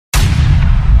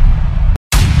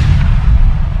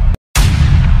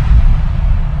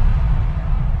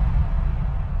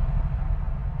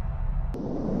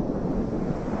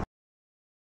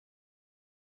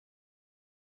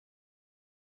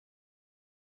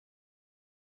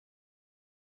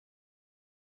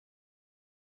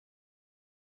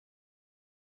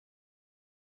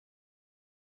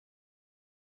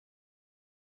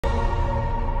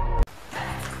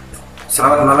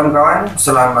Selamat malam kawan,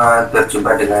 selamat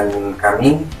berjumpa dengan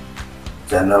kami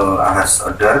channel Ahas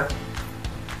Order.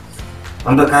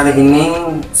 Untuk kali ini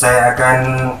saya akan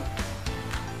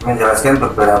menjelaskan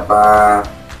beberapa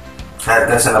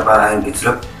harga senapan angin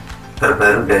gejluk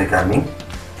terbaru dari kami.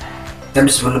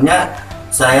 Dan sebelumnya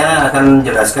saya akan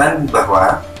menjelaskan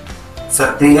bahwa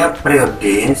setiap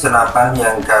periode senapan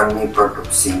yang kami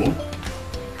produksi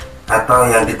atau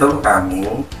yang di toko kami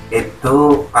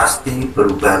itu pasti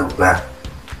berubah-ubah,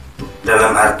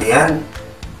 dalam artian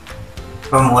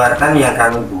pembuatan yang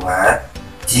kami buat,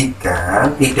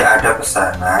 jika tidak ada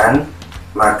pesanan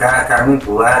maka kami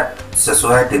buat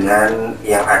sesuai dengan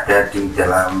yang ada di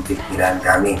dalam pikiran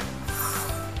kami.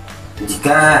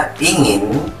 Jika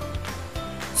ingin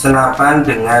senapan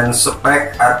dengan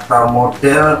spek atau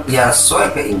model yang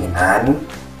sesuai keinginan,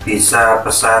 bisa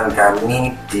pesan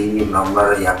kami di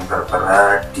nomor yang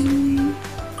tertera di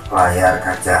layar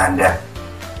kaca Anda.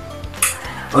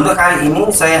 Untuk kali ini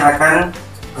saya akan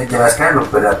menjelaskan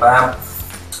beberapa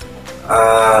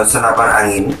senapan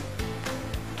angin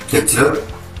gejluk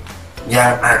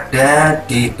yang ada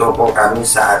di toko kami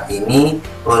saat ini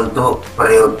untuk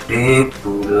periode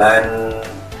bulan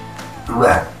 2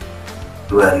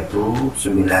 2019,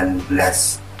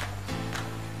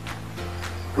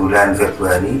 bulan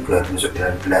Februari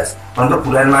 2019. Untuk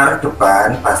bulan Maret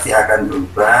depan pasti akan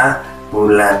berubah,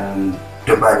 bulan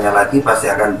depannya lagi pasti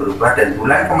akan berubah, dan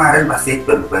bulan kemarin pasti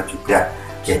berubah juga.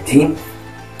 Jadi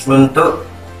untuk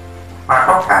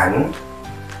patokan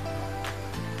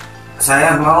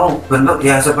saya mau bentuk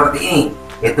yang seperti ini,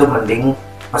 itu mending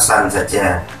pesan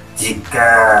saja. Jika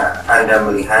Anda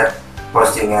melihat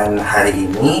postingan hari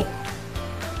ini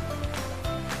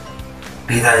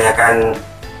ditanyakan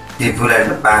di bulan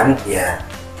depan, ya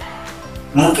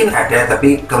mungkin ada,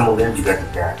 tapi kemungkinan juga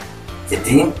tidak.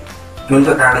 Jadi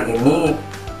untuk kali ini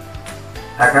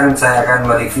saya akan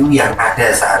mereview yang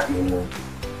ada saat ini,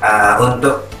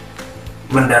 untuk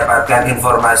mendapatkan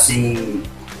informasi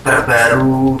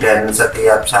terbaru dan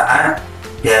setiap saat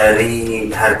dari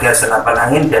harga senapan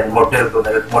angin dan model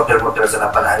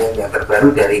senapan angin yang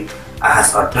terbaru dari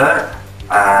Ahas Order.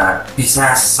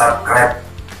 Bisa subscribe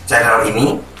channel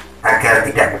ini agar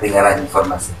tidak ketinggalan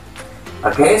informasi.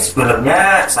 Oke,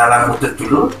 sebelumnya salam utut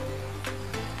dulu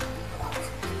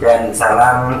dan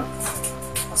salam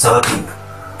Satu.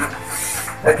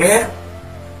 Oke,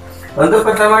 untuk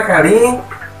pertama kali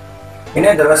ini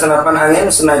adalah senapan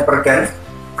angin sniper gun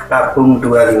tabung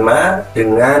 25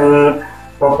 dengan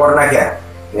popor naga,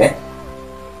 ya.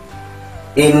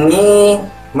 Ini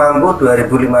mampu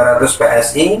 2500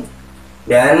 PSI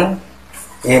dan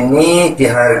ini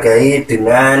dihargai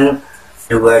dengan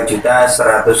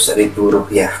Rp2.100.000.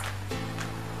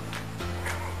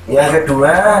 Yang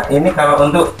kedua, ini kalau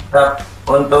untuk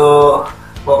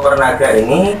popor naga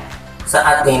ini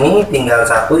saat ini tinggal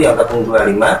satu yang tabung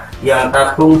 25, yang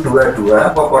tabung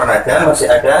 22 popor naga masih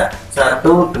ada 1,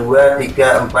 2,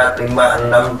 3, 4, 5,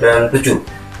 6, dan 7.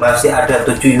 Masih ada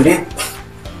 7 unit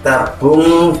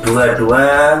tabung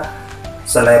 22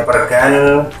 sniper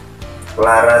gun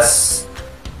laras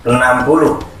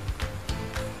 60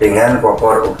 dengan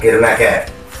popor ukir naga.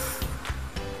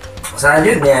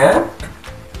 Selanjutnya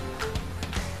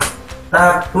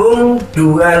tabung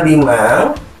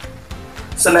 25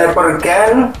 sniper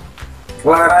gun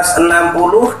laras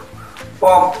 60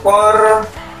 popor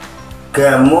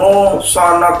gamu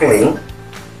sonokling,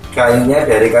 kayunya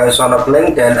dari kayu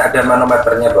sonokling dan ada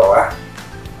manometernya bawah,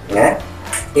 ya.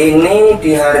 Ini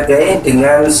dihargai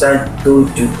dengan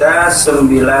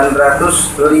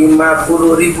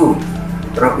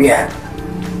Rp1.950.000, ya.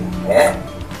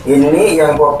 Ini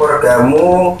yang popor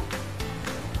gamu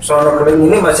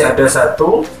sonokling ini masih ada 1,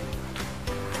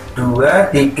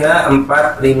 2, 3,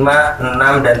 4, 5,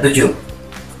 6, dan 7.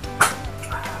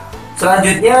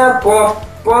 Selanjutnya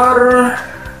popor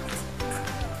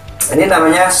ini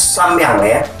namanya samyang,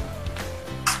 ya.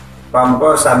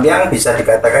 Popor samyang bisa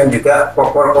dikatakan juga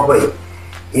popor koboi.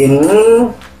 Ini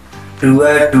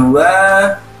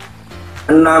 2260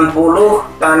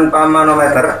 tanpa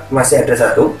manometer, masih ada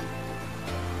 1.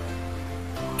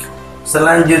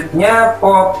 Selanjutnya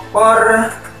popor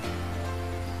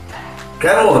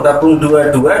gamu tabung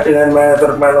 22 dengan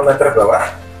manometer bawah,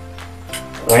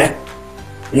 ya.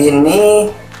 Ini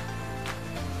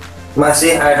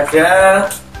masih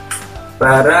ada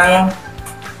barang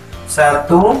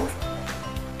 1,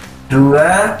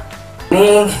 2.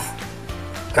 Ini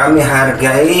kami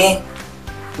hargai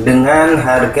dengan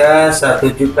harga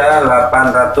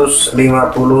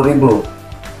Rp1.850.000.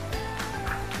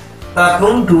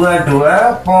 Tabung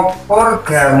 22 popor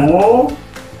gamu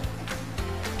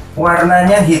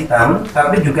warnanya hitam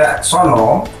tapi juga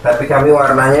sono, tapi kami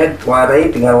warnanya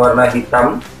warai dengan warna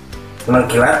hitam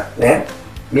mengkilat ya.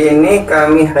 Ini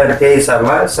kami hargai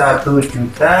sama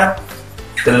 1.850.000.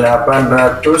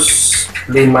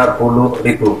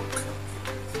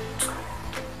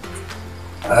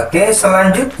 Oke,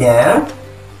 selanjutnya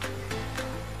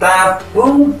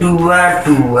tabung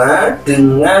 22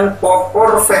 dengan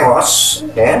popor velos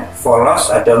ya.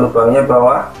 Volos ada lubangnya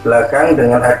bawah belakang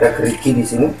dengan ada gerigi di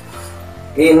sini.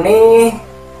 Ini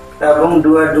tabung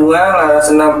 22 laras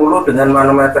 60 dengan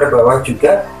manometer bawah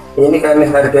juga. Ini kami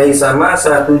hargai sama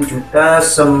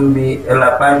 1.850.000.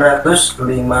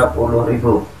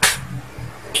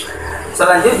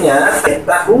 Selanjutnya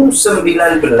tabung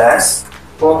 19,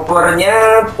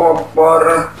 popornya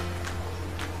popor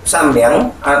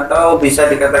samyang atau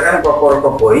bisa dikatakan popor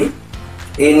koboi.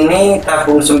 Ini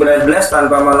tabung 19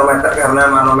 tanpa manometer karena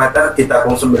manometer di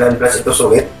tabung 19 itu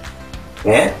sulit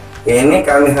ya. Ini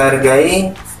kami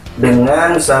hargai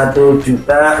dengan 1.600.000.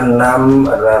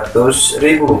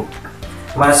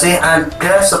 Masih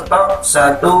ada stok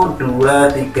 1,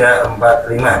 2, 3,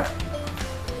 4, 5.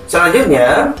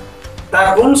 Selanjutnya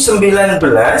tabung 19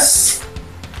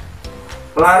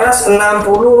 laras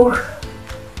 60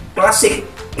 klasik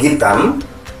hitam,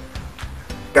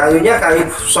 kayunya kayu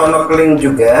sonokeling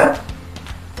juga.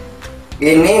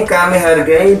 Ini kami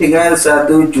hargai dengan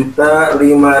 1.500.000.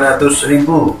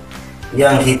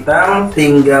 Yang hitam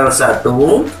tinggal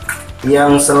satu,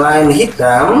 yang selain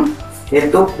hitam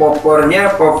itu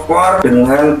popornya popor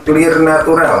dengan clear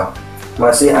natural,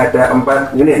 masih ada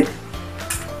 4 unit.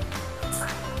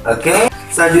 Oke,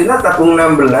 selanjutnya tabung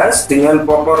 16 dengan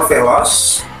popor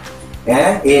velos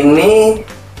ya. Ini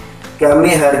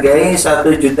kami hargai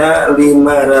 1.500.000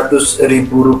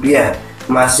 rupiah,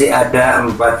 masih ada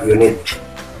 4 unit.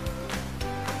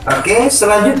 Oke,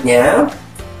 selanjutnya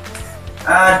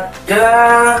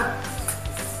ada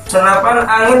senapan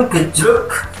angin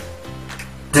gejluk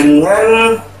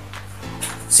dengan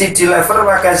CD lever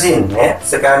magazine ya.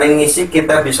 Sekali ngisi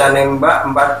kita bisa nembak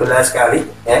 14 kali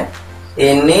ya.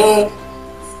 Ini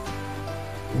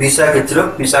bisa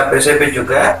gejluk, bisa PCP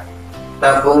juga.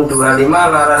 Tabung 25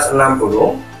 laras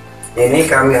 60. Ini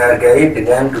kami hargai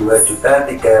dengan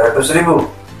 2.300.000.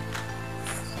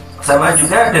 Sama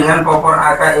juga dengan popor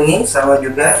AK ini, sama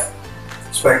juga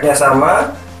speknya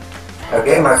sama.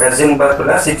 Oke, magazin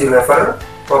 14, CD lever,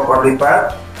 popor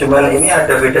lipat. Cuman ini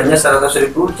ada bedanya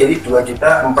 100.000, jadi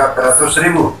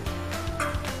 2.400.000.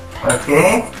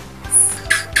 Oke,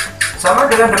 sama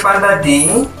dengan depan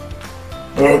tadi,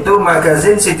 yaitu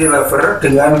magazin CD lever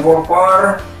dengan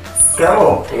popor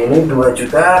kamu. Ini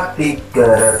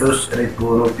 2.300.000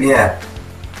 rupiah.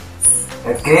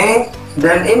 Oke,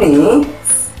 dan ini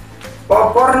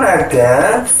popor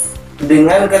naga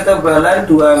dengan ketebalan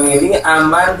 2 mili,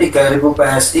 aman 3000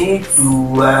 PSI,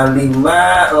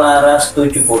 25 laras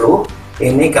 70.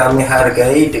 Ini kami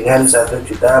hargai dengan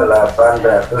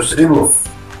 1.800.000.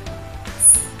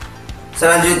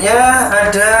 Selanjutnya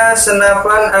ada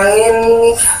senapan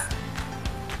angin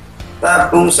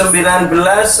tabung 19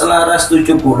 laras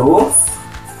 70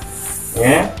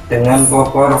 ya, dengan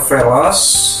popor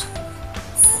velos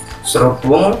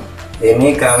serubung.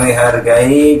 Ini kami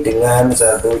hargai dengan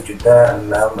 1.600.000.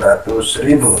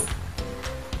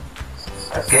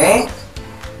 Oke,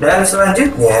 dan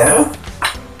selanjutnya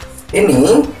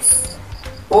ini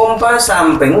pompa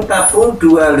samping tabung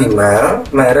 25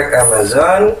 merek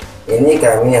Amazon. Ini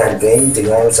kami hargai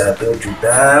dengan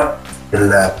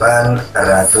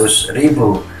 1.800.000.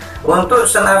 Untuk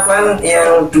senapan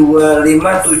yang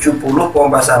 2570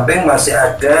 pompa samping masih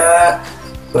ada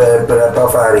beberapa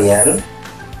varian.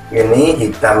 Ini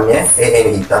hitamnya,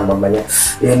 ini hitam namanya.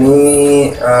 Ini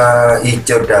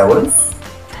hijau daun.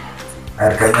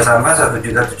 Harganya sama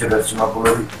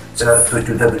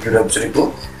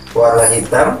 1.750.000. Warna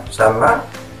hitam sama.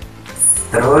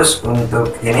 Terus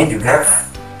untuk ini juga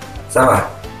sama,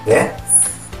 ya.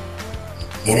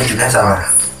 Ini juga sama.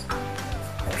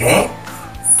 Oke.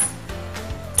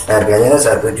 Harganya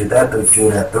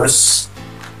 1.700.000.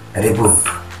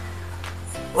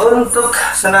 Untuk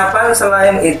senapan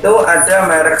selain itu ada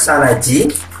merek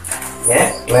Sanaji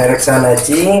ya, merek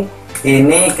Sanaji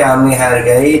ini kami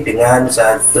hargai dengan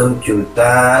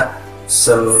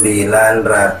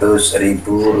 1.900.000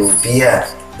 rupiah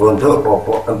untuk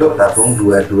untuk tabung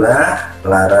 22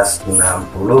 laras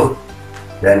 60,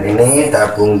 dan ini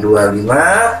tabung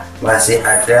 25 masih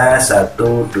ada 1,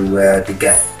 2,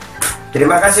 3.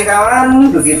 Terima kasih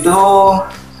kawan, begitu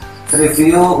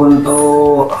review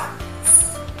untuk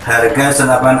harga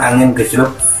senapan angin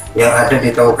gejluk yang ada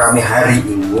di toko kami hari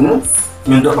ini.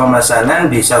 Untuk pemesanan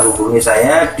bisa hubungi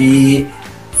saya di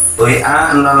WA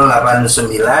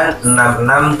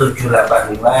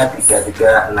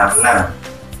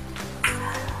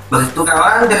 089667853366. Begitu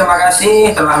kawan, terima kasih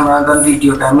telah menonton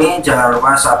video kami. Jangan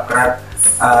lupa subscribe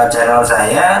channel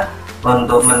saya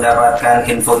untuk mendapatkan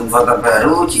info-info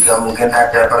terbaru. Jika mungkin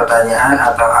ada pertanyaan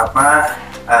atau apa,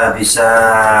 bisa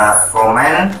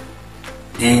komen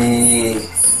di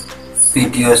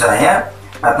video saya,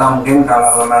 atau mungkin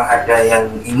kalau memang ada yang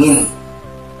ingin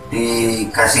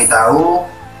dikasih tahu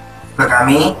ke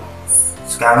kami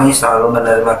selalu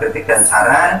menerima kritik dan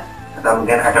saran, atau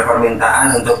mungkin ada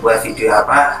permintaan untuk buat video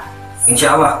apa,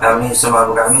 insya Allah kami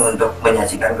semampu kami untuk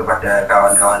menyajikan kepada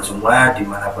kawan-kawan semua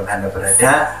dimanapun Anda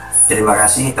berada. Terima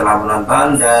kasih telah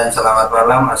menonton dan selamat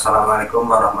malam. Assalamualaikum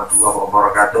warahmatullahi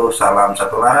wabarakatuh. Salam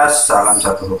satu laras, salam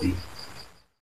satu hobi.